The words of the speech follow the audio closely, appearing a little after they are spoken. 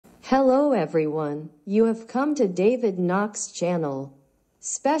Hello everyone, you have come to David Knox channel.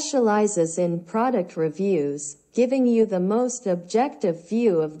 Specializes in product reviews, giving you the most objective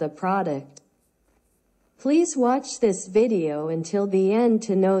view of the product. Please watch this video until the end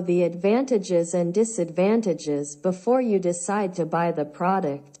to know the advantages and disadvantages before you decide to buy the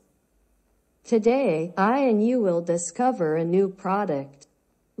product. Today, I and you will discover a new product.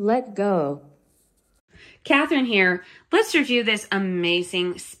 Let's go. Catherine here. Let's review this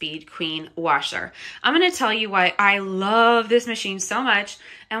amazing Speed Queen washer. I'm going to tell you why I love this machine so much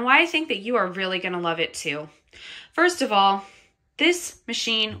and why I think that you are really going to love it too. First of all, this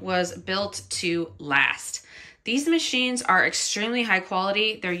machine was built to last. These machines are extremely high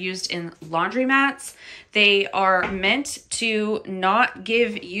quality. They're used in laundromats. They are meant to not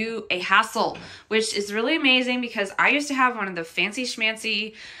give you a hassle, which is really amazing because I used to have one of the fancy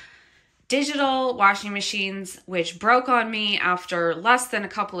schmancy digital washing machines, which broke on me after less than a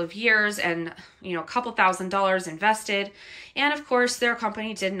couple of years and, a couple $1,000s invested. And of course, their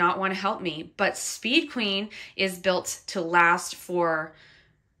company did not want to help me. But Speed Queen is built to last for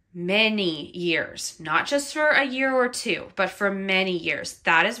many years, not just for a year or two, but for many years.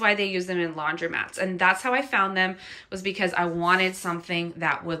 That is why they use them in laundromats. And that's how I found them, was because I wanted something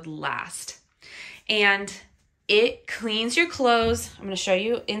that would last. And it cleans your clothes. I'm going to show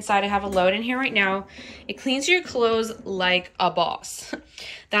you inside. I have a load in here right now. It cleans your clothes like a boss.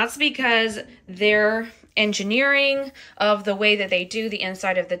 That's because their engineering of the way that they do the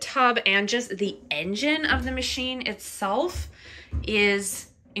inside of the tub and just the engine of the machine itself is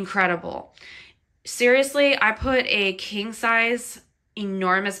incredible. Seriously, I put a king size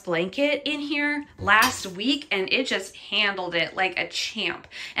enormous blanket in here last week and it just handled it like a champ,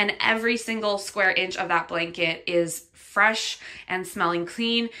 and every single square inch of that blanket is fresh and smelling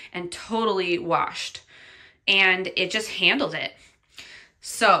clean and totally washed, and it just handled it.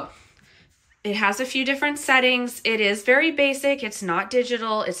 So it has a few different settings. It is very basic. It's not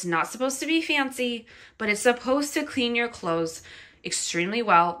digital. It's not supposed to be fancy, but it's supposed to clean your clothes extremely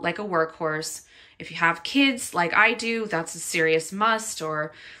well, like a workhorse. If you have kids like I do, that's a serious must,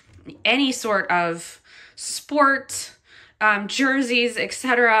 or any sort of sport, jerseys,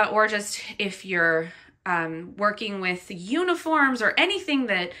 etc. Or just if you're working with uniforms or anything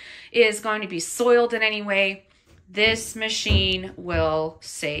that is going to be soiled in any way, this machine will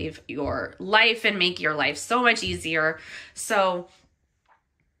save your life and make your life so much easier. So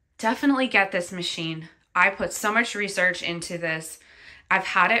definitely get this machine. I put so much research into this. I've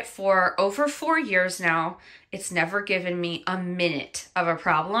had it for over 4 years now. It's never given me a minute of a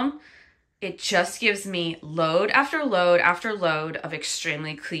problem. It just gives me load after load after load of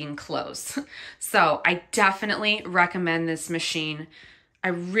extremely clean clothes. So I definitely recommend this machine. I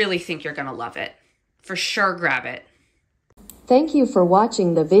really think you're gonna love it. For sure, grab it. Thank you for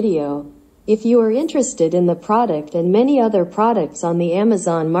watching the video. If you are interested in the product and many other products on the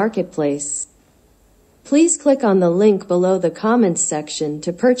Amazon Marketplace, please click on the link below the comments section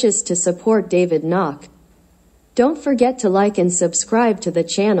to purchase to support David Knox. Don't forget to like and subscribe to the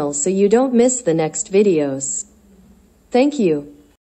channel so you don't miss the next videos. Thank you.